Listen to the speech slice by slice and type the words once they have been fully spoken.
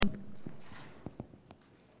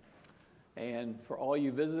And for all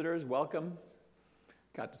you visitors, welcome.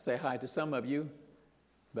 Got to say hi to some of you,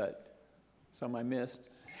 but some I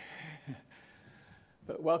missed.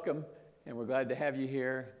 But welcome, and we're glad to have you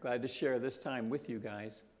here, glad to share this time with you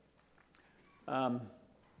guys.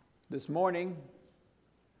 This morning,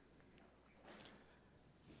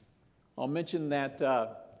 I'll mention that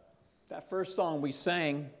that first song we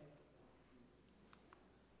sang,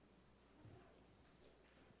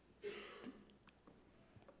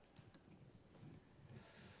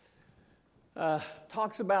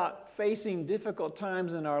 talks about facing difficult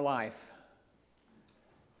times in our life.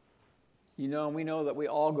 You know, we know that we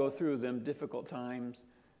all go through them, difficult times,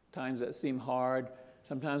 times that seem hard.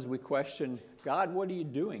 Sometimes we question, God, what are you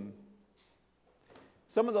doing?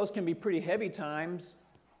 Some of those can be pretty heavy times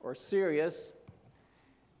or serious,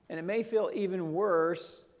 and it may feel even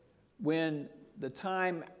worse when the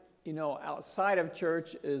time, outside of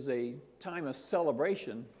church is a time of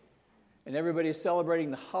celebration, and everybody's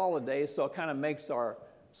celebrating the holidays, so it kind of makes our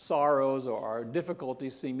sorrows or our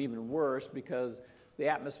difficulties seem even worse because the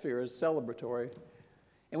atmosphere is celebratory.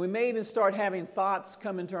 And we may even start having thoughts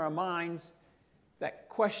come into our minds that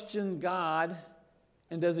question God,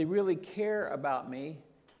 and does he really care about me?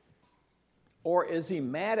 Or is he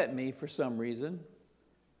mad at me for some reason?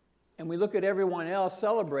 And we look at everyone else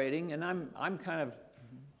celebrating, and I'm kind of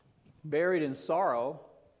buried in sorrow.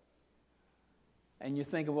 And you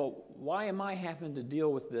think, well, why am I having to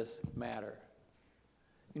deal with this matter?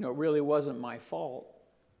 It really wasn't my fault.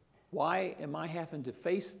 Why am I having to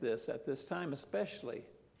face this at this time especially?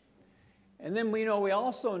 And then we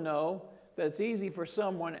also know that it's easy for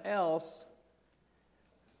someone else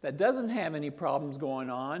that doesn't have any problems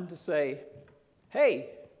going on to say,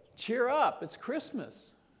 hey, cheer up, it's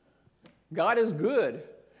Christmas. God is good.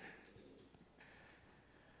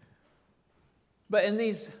 But in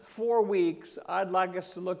these 4 weeks, I'd like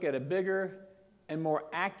us to look at a bigger and more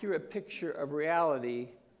accurate picture of reality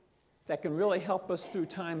that can really help us through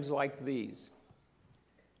times like these.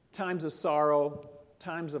 Times of sorrow,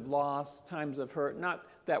 times of loss, times of hurt. Not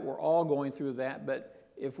that we're all going through that, but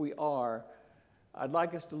if we are, I'd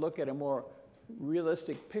like us to look at a more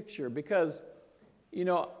realistic picture because,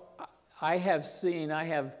 I have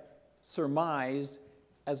surmised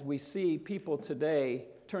as we see people today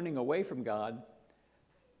turning away from God,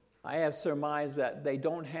 I have surmised that they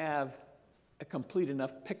don't have a complete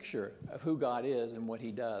enough picture of who God is and what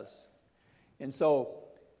he does. And so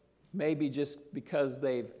maybe just because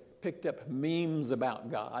they've picked up memes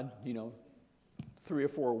about God, 3 or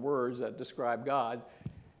 4 words that describe God,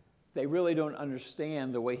 they really don't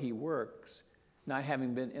understand the way he works, not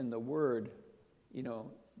having been in the Word,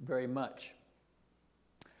 very much.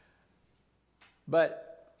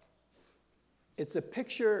 But it's a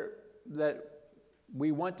picture that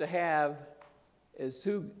we want to have is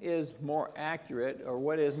who is more accurate or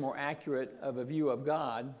what is more accurate of a view of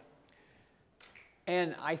God.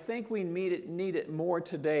 And I think we need it more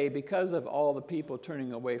today because of all the people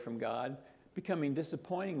turning away from God, becoming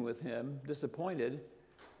disappointed,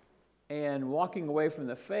 and walking away from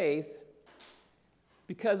the faith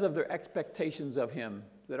because of their expectations of him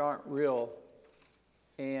that aren't real.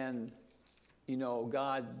 And,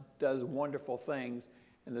 God does wonderful things,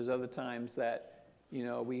 and there's other times that,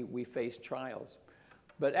 we face trials.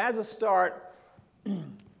 But as a start,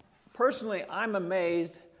 personally, I'm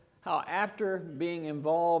amazed how after being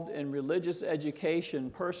involved in religious education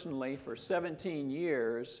personally for 17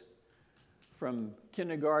 years, from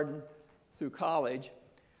kindergarten through college,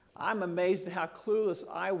 I'm amazed at how clueless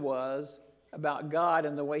I was about God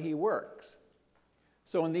and the way he works.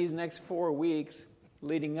 So in these next 4 weeks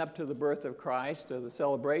leading up to the birth of Christ, or the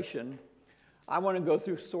celebration, I want to go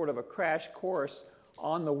through sort of a crash course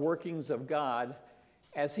on the workings of God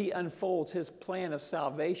as he unfolds his plan of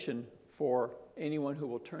salvation for anyone who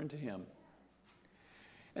will turn to him.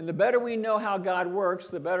 And the better we know how God works,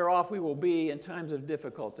 the better off we will be in times of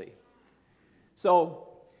difficulty. So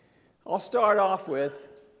I'll start off with,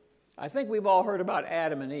 I think we've all heard about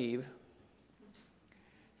Adam and Eve.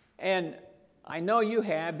 And I know you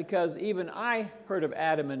have, because even I heard of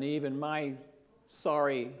Adam and Eve in my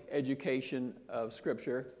sorry education of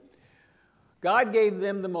Scripture. God gave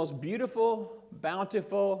them the most beautiful,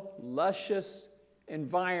 bountiful, luscious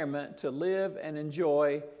environment to live and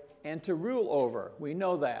enjoy and to rule over. We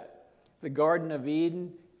know that. The Garden of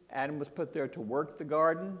Eden, Adam was put there to work the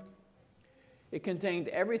garden. It contained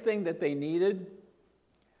everything that they needed.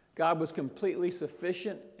 God was completely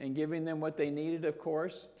sufficient in giving them what they needed, of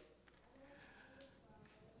course.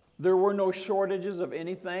 There were no shortages of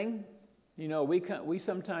anything. We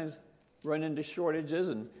sometimes run into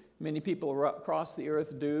shortages, and many people across the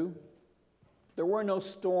earth do. There were no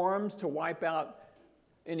storms to wipe out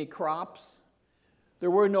any crops. There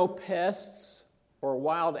were no pests or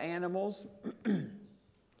wild animals.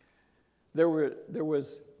 There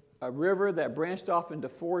was a river that branched off into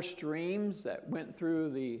 4 streams that went through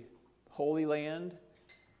the Holy Land,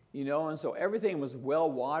 and so everything was well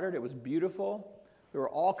watered. It was beautiful. There were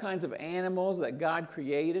all kinds of animals that God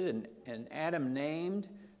created and Adam named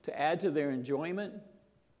to add to their enjoyment.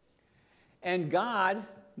 And God,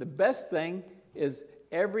 the best thing is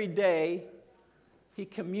every day he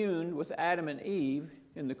communed with Adam and Eve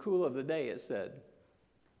in the cool of the day, it said.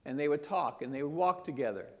 And they would talk and they would walk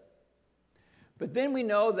together. But then we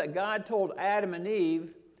know that God told Adam and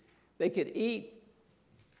Eve they could eat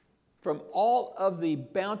from all of the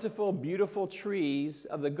bountiful, beautiful trees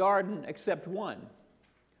of the garden except one.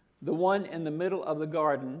 The one in the middle of the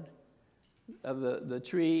garden, of the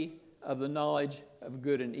tree of the knowledge of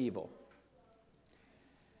good and evil.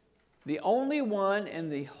 The only one in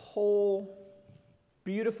the whole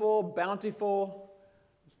beautiful, bountiful,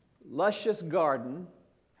 luscious garden,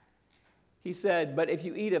 he said, but if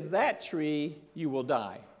you eat of that tree, you will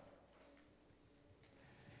die.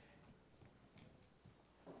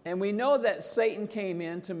 And we know that Satan came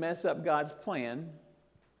in to mess up God's plan.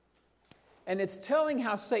 And it's telling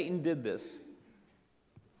how Satan did this.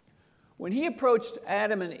 When he approached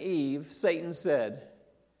Adam and Eve, Satan said,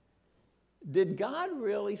 did God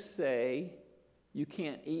really say you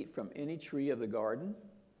can't eat from any tree of the garden?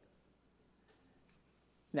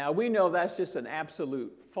 Now, we know that's just an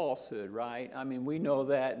absolute falsehood, right? I mean, we know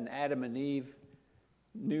that, and Adam and Eve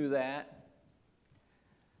knew that.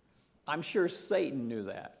 I'm sure Satan knew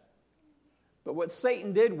that. But what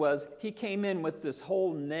Satan did was he came in with this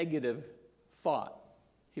whole negative thought.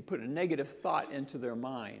 He put a negative thought into their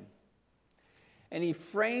mind. And he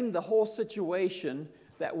framed the whole situation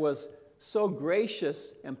that was so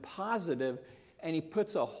gracious and positive, and he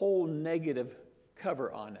puts a whole negative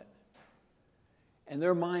cover on it. And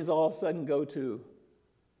their minds all of a sudden go to,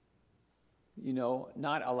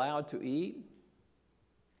 not allowed to eat.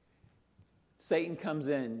 Satan comes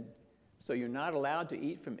in, so you're not allowed to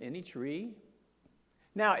eat from any tree?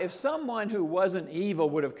 Now, if someone who wasn't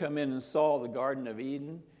evil would have come in and saw the Garden of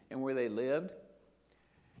Eden and where they lived,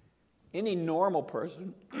 any normal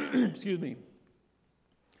person, excuse me,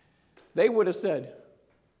 they would have said,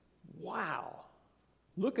 wow,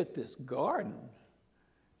 look at this garden.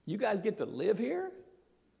 You guys get to live here?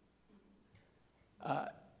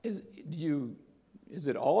 Is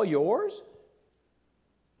it all yours?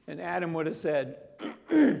 And Adam would have said,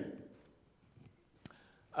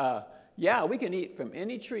 yeah, we can eat from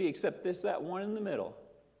any tree except that one in the middle.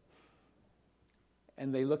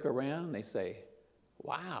 And they look around and they say,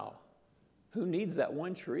 wow, who needs that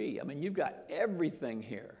one tree? I mean, you've got everything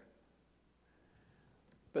here.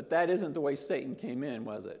 But that isn't the way Satan came in,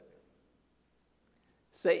 was it?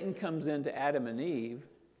 Satan comes into Adam and Eve,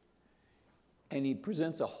 and he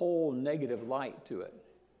presents a whole negative light to it.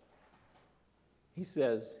 He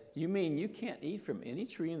says, you mean you can't eat from any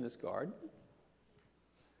tree in this garden?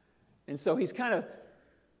 And so he's kind of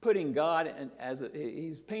putting God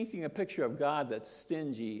he's painting a picture of God that's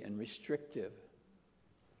stingy and restrictive.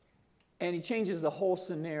 And he changes the whole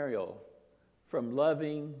scenario from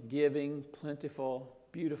loving, giving, plentiful,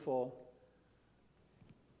 beautiful,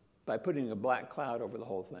 by putting a black cloud over the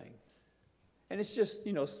whole thing. And it's just,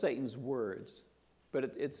 Satan's words, but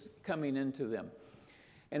it's coming into them.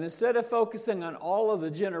 And instead of focusing on all of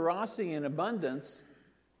the generosity and abundance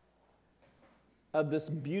of this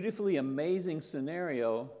beautifully amazing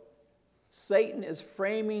scenario, Satan is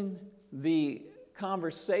framing the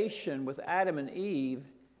conversation with Adam and Eve,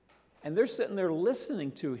 and they're sitting there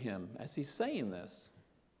listening to him as he's saying this,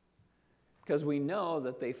 because we know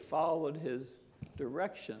that they followed his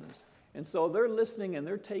directions. And so they're listening and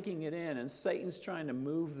they're taking it in, and Satan's trying to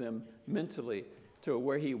move them mentally to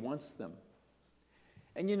where he wants them.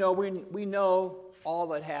 And we know all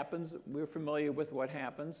that happens. We're familiar with what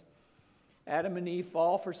happens. Adam and Eve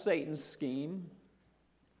fall for Satan's scheme,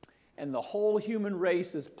 and the whole human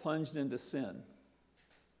race is plunged into sin.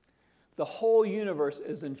 The whole universe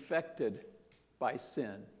is infected by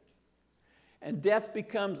sin. And death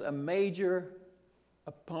becomes a major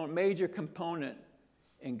component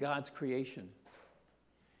in God's creation.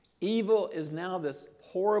 Evil is now this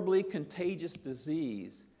horribly contagious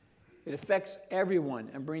disease. It affects everyone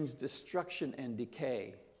and brings destruction and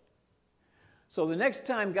decay. So the next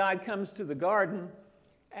time God comes to the garden,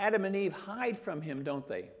 Adam and Eve hide from him, don't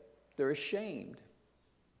they? They're ashamed.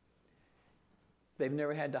 They've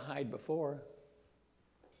never had to hide before.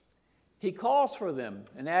 He calls for them,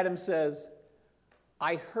 and Adam says,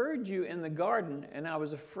 I heard you in the garden, and I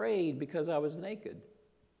was afraid because I was naked.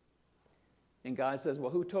 And God says, well,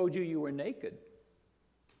 who told you you were naked?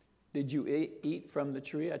 Did you eat from the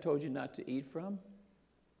tree I told you not to eat from?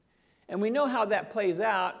 And we know how that plays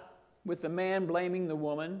out with the man blaming the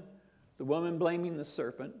woman blaming the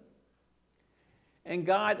serpent, and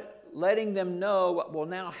God letting them know what will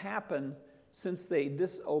now happen since they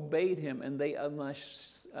disobeyed him and they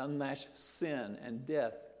unleashed sin and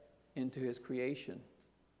death into his creation.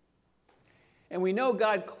 And we know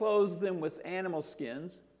God clothes them with animal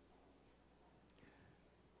skins.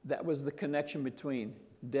 That was the connection between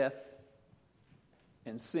death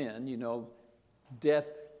and sin. You know,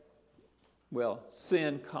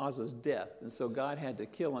 sin causes death. And so God had to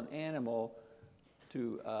kill an animal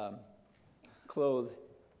to clothe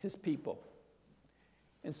his people.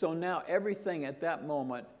 And so now everything at that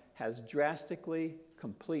moment has drastically,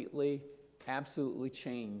 completely, absolutely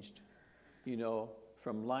changed. You know,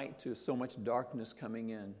 from light to so much darkness coming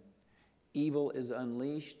in. Evil is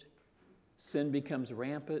unleashed. Sin becomes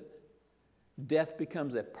rampant. Death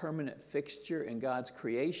becomes a permanent fixture in God's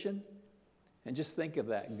creation. And just think of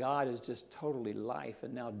that. God is just totally life,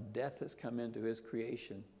 and now death has come into his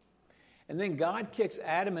creation. And then God kicks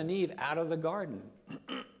Adam and Eve out of the garden.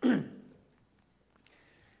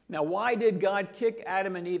 Now, why did God kick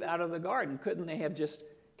Adam and Eve out of the garden? Couldn't they have just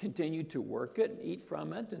continued to work it and eat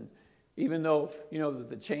from it? And even though, you know,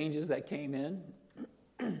 the changes that came in?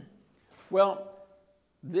 Well,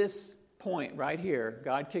 this point right here,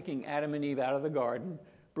 God kicking Adam and Eve out of the garden,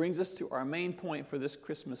 brings us to our main point for this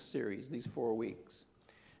Christmas series, these 4 weeks.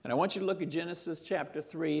 And I want you to look at Genesis chapter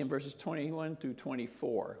 3 and verses 21 through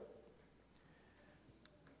 24.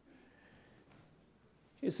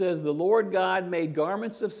 It says, the Lord God made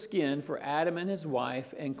garments of skin for Adam and his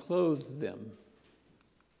wife and clothed them.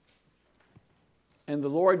 And the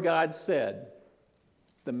Lord God said,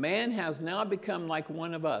 the man has now become like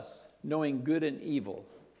one of us, knowing good and evil.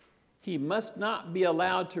 He must not be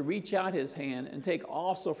allowed to reach out his hand and take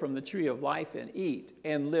also from the tree of life and eat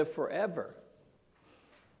and live forever.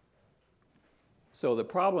 So the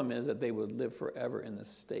problem is that they would live forever in this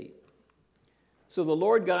state. So the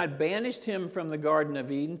Lord God banished him from the Garden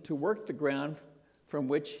of Eden to work the ground from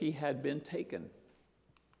which he had been taken.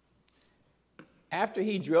 After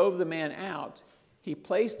he drove the man out, he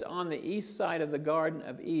placed on the east side of the Garden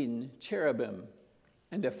of Eden cherubim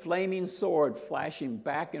and a flaming sword flashing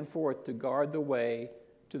back and forth to guard the way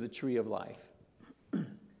to the tree of life.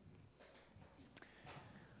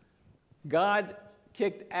 God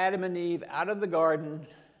kicked Adam and Eve out of the garden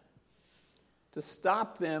to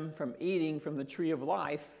stop them from eating from the tree of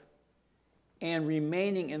life and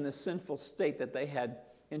remaining in the sinful state that they had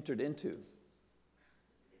entered into.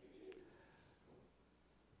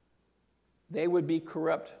 They would be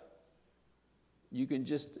corrupt. You can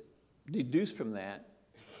just deduce from that.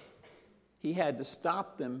 He had to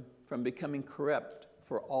stop them from becoming corrupt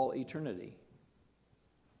for all eternity.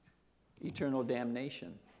 Eternal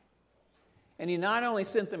damnation. And he not only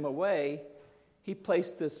sent them away, he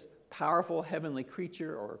placed this powerful heavenly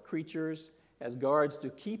creature or creatures as guards to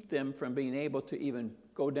keep them from being able to even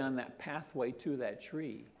go down that pathway to that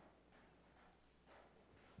tree.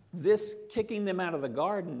 This kicking them out of the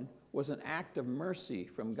garden was an act of mercy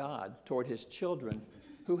from God toward his children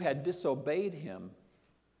who had disobeyed him.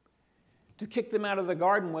 To kick them out of the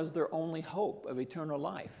garden was their only hope of eternal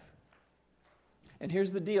life. And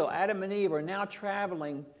here's the deal. Adam and Eve are now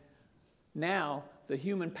traveling the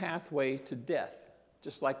human pathway to death,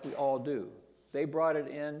 just like we all do. They brought it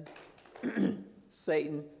in.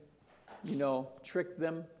 Satan, tricked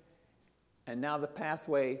them. And now the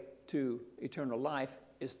pathway to eternal life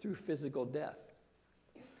is through physical death.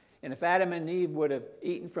 And if Adam and Eve would have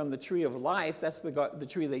eaten from the tree of life, that's the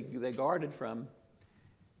tree they guarded from,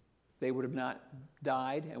 they would have not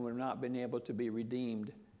died and would have not been able to be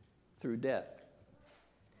redeemed through death.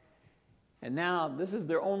 And now this is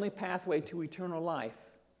their only pathway to eternal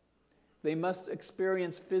life. They must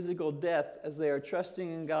experience physical death as they are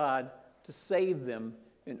trusting in God to save them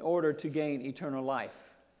in order to gain eternal life.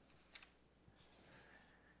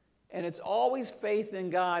 And it's always faith in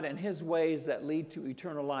God and his ways that lead to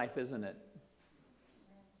eternal life, isn't it?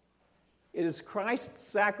 It is Christ's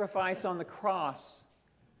sacrifice on the cross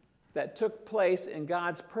that took place in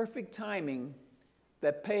God's perfect timing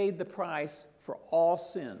that paid the price for all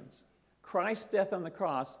sins. Christ's death on the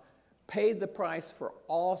cross paid the price for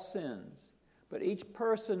all sins. But each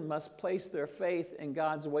person must place their faith in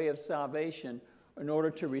God's way of salvation in order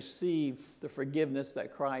to receive the forgiveness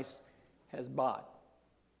that Christ has bought.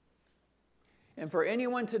 And for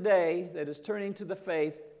anyone today that is turning to the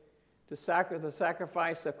faith, to the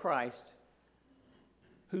sacrifice of Christ,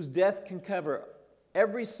 whose death can cover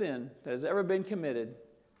every sin that has ever been committed,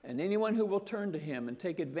 and anyone who will turn to him and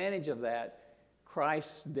take advantage of that,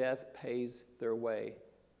 Christ's death paves their way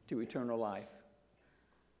to eternal life.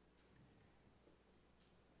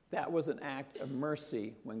 That was an act of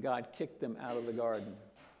mercy when God kicked them out of the garden.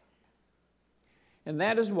 And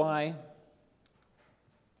that is why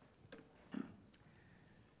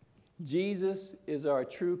Jesus is our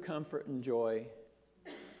true comfort and joy.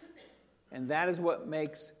 And that is what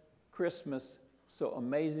makes Christmas so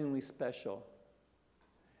amazingly special.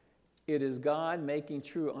 It is God making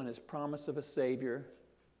true on his promise of a Savior,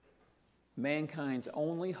 mankind's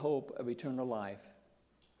only hope of eternal life.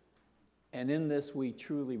 And in this we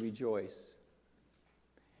truly rejoice.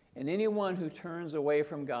 And anyone who turns away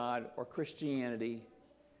from God or Christianity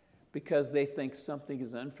because they think something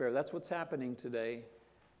is unfair, that's what's happening today.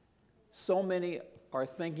 So many are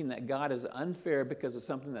thinking that God is unfair because of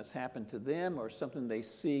something that's happened to them or something they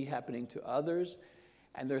see happening to others,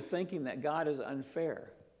 and they're thinking that God is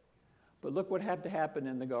unfair. But look what had to happen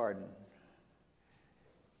in the garden.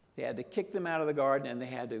 They had to kick them out of the garden, and they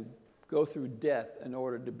had to go through death in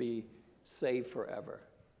order to be saved forever.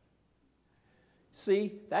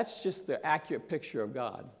 See, that's just the accurate picture of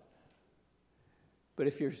God. But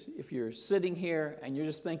if you're sitting here and you're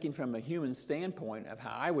just thinking from a human standpoint of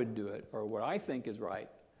how I would do it or what I think is right,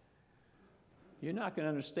 you're not going to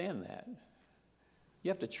understand that. You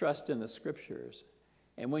have to trust in the Scriptures.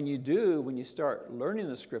 And when you do, when you start learning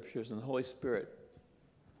the Scriptures and the Holy Spirit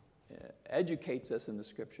educates us in the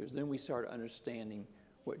Scriptures, then we start understanding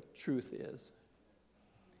what truth is.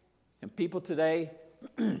 And people today,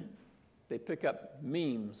 they pick up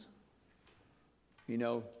memes. You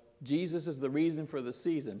know, Jesus is the reason for the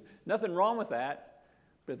season. Nothing wrong with that,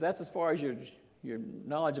 but if that's as far as your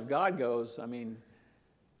knowledge of God goes, I mean,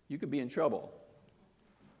 you could be in trouble.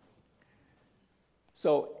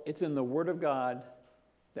 So it's in the Word of God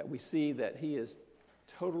that we see that he is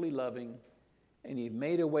totally loving, and he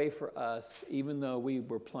made a way for us even though we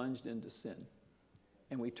were plunged into sin,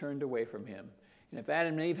 and we turned away from him. And if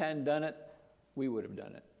Adam and Eve hadn't done it, we would have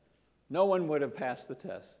done it. No one would have passed the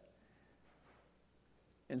test.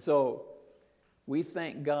 And so we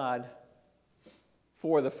thank God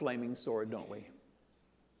for the flaming sword, don't we?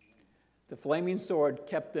 The flaming sword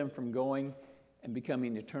kept them from going and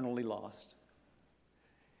becoming eternally lost.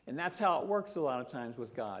 And that's how it works a lot of times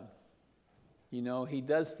with God. You know, he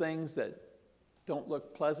does things that don't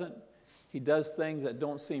look pleasant. He does things that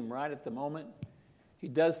don't seem right at the moment. He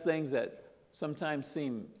does things that sometimes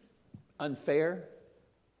seem unfair.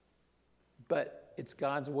 But it's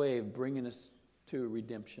God's way of bringing us to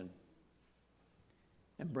redemption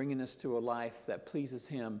and bringing us to a life that pleases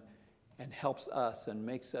him and helps us and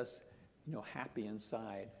makes us, you know, happy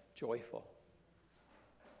inside, joyful.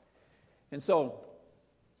 And so,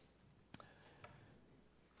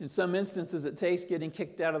 in some instances, it takes getting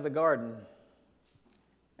kicked out of the garden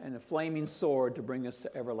and a flaming sword to bring us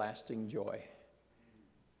to everlasting joy.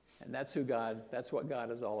 And that's what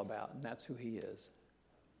God is all about, and that's who he is.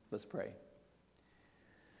 Let's pray.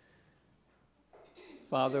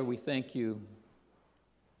 Father, we thank you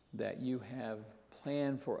that you have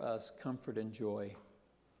planned for us comfort and joy.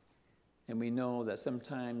 And we know that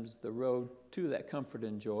sometimes the road to that comfort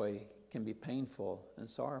and joy can be painful and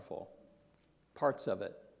sorrowful, parts of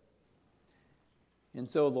it. And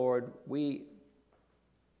so, Lord, we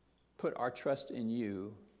put our trust in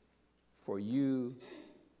you for you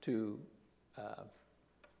to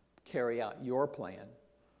carry out your plan.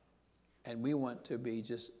 And we want to be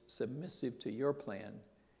just submissive to your plan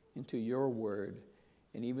and to your word.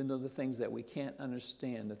 And even though the things that we can't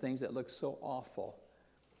understand, the things that look so awful,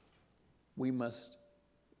 we must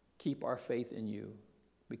keep our faith in you,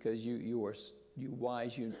 because you are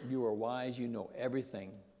wise, you know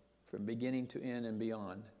everything from beginning to end and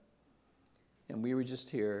beyond. And we were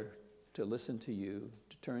just here to listen to you,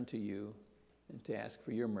 to turn to you, and to ask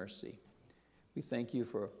for your mercy. We thank you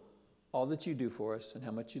for all that you do for us and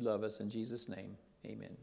how much you love us. In Jesus' name, amen.